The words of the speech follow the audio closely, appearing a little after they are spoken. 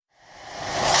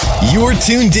You're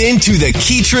tuned in to The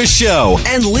Keetra Show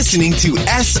and listening to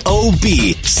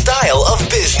SOB, Style of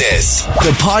Business,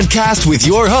 the podcast with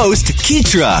your host,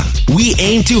 Keetra. We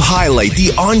aim to highlight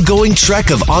the ongoing trek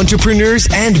of entrepreneurs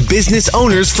and business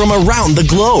owners from around the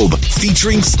globe,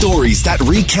 featuring stories that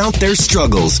recount their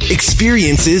struggles,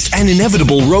 experiences, and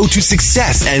inevitable road to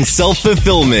success and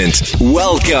self-fulfillment.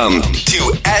 Welcome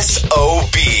to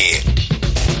SOB.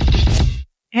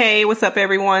 Hey, what's up,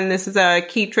 everyone? This is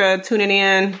Keetra tuning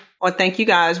in, or thank you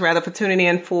guys rather for tuning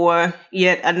in for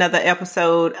yet another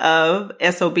episode of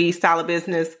SOB Style of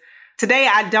Business. Today,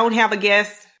 I don't have a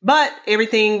guest, but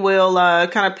everything will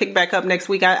kind of pick back up next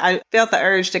week. I felt the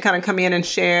urge to kind of come in and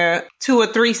share 2 or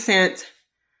 3 cents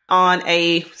on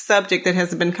a subject that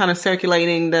has been kind of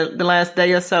circulating the last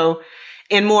day or so.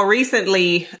 And more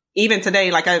recently, even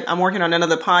today, like I'm working on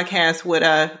another podcast with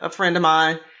a friend of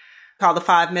mine called the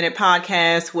 5 Minute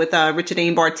Podcast with Richard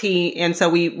Dean Bartee. And so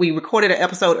we recorded an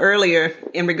episode earlier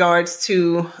in regards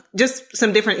to just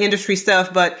some different industry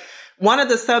stuff. But one of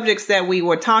the subjects that we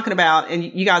were talking about, and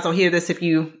you guys will hear this if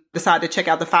you decide to check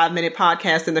out the 5 Minute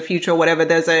Podcast in the future or whatever,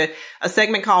 there's a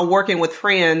segment called Working with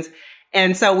Friends.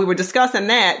 And so we were discussing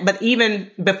that. But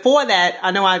even before that, I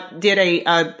know I did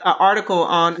a article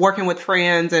on working with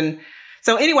friends. And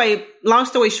so anyway, long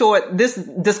story short, this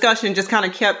discussion just kind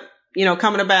of kept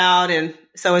coming about. And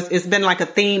so it's been like a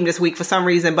theme this week for some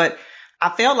reason, but I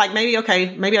felt like maybe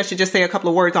I should just say a couple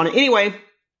of words on it. Anyway,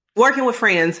 working with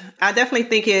friends, I definitely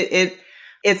think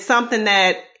it's something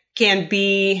that can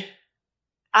be,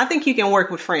 I think you can work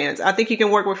with friends.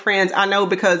 I know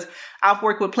because I've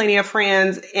worked with plenty of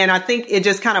friends, and I think it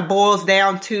just kind of boils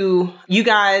down to you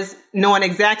guys knowing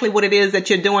exactly what it is that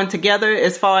you're doing together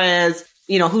as far as,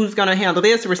 who's going to handle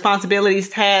this, responsibilities,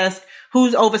 tasks,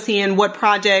 who's overseeing what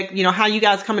project, how you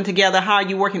guys coming together, how are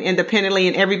you working independently,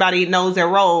 and everybody knows their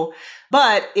role.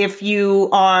 But if you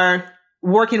are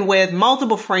working with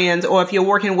multiple friends, or if you're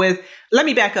working with, let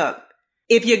me back up.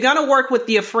 If you're going to work with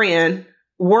your friend,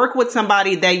 work with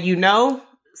somebody that you know,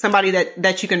 somebody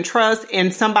that you can trust,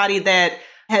 and somebody that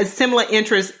has similar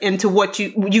interests into what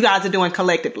you guys are doing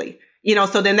collectively.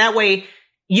 So then that way,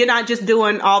 you're not just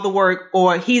doing all the work,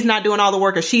 or he's not doing all the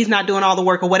work, or she's not doing all the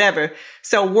work, or whatever.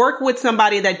 So work with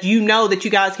somebody that you know that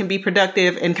you guys can be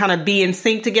productive and kind of be in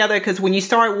sync together. Because when you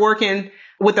start working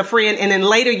with a friend and then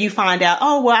later you find out,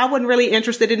 oh, well, I wasn't really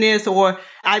interested in this, or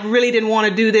I really didn't want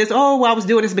to do this. Oh, well, I was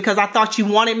doing this because I thought you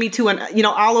wanted me to. And,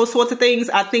 all those sorts of things.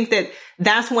 I think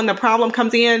that's when the problem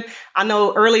comes in. I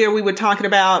know earlier we were talking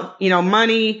about,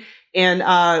 money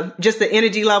and just the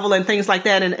energy level and things like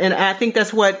that. And I think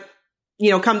that's what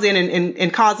comes in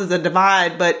and causes a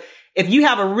divide. But if you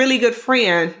have a really good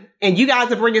friend and you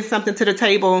guys are bringing something to the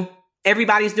table,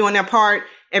 everybody's doing their part,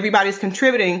 everybody's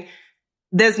contributing,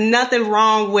 there's nothing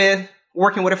wrong with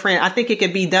working with a friend. I think it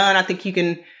can be done. I think you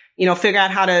can, figure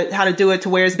out how to do it to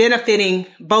where it's benefiting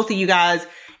both of you guys.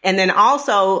 And then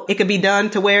also it could be done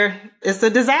to where it's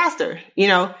a disaster.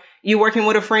 You working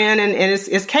with a friend and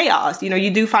it's chaos.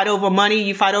 You do fight over money.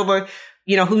 You fight over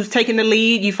who's taking the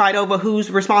lead. You fight over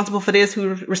who's responsible for this,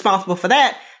 who's responsible for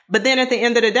that. But then at the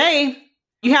end of the day,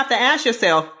 you have to ask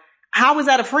yourself, how is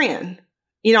that a friend?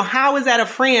 How is that a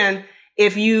friend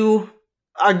if you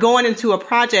are going into a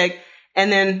project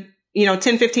and then, 10,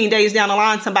 15 days down the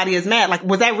line, somebody is mad? Like,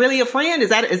 was that really a friend? Is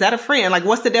that a friend? Like,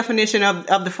 what's the definition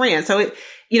of the friend? So it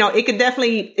could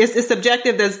definitely, it's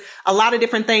subjective. There's a lot of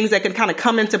different things that can kind of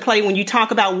come into play when you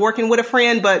talk about working with a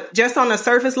friend. But just on the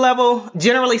surface level,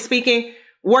 generally speaking,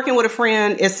 working with a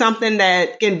friend is something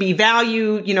that can be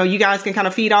valued. You guys can kind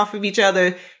of feed off of each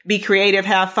other, be creative,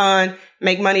 have fun,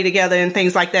 make money together and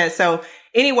things like that. So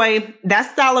anyway,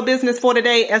 that's Style of Business for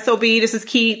today. SOB, this is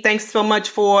Key. Thanks so much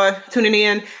for tuning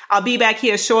in. I'll be back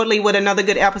here shortly with another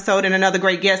good episode and another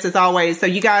great guest as always. So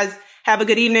you guys have a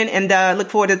good evening and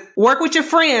look forward to work with your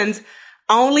friends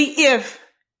only if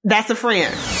that's a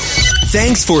friend.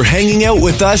 Thanks for hanging out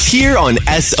with us here on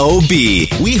SOB.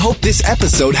 We hope this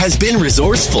episode has been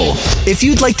resourceful. If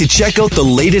you'd like to check out the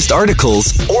latest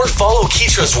articles or follow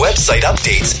Keetra's website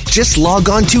updates, just log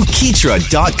on to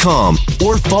Keetra.com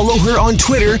or follow her on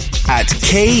Twitter at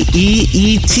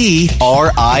KEETRIA.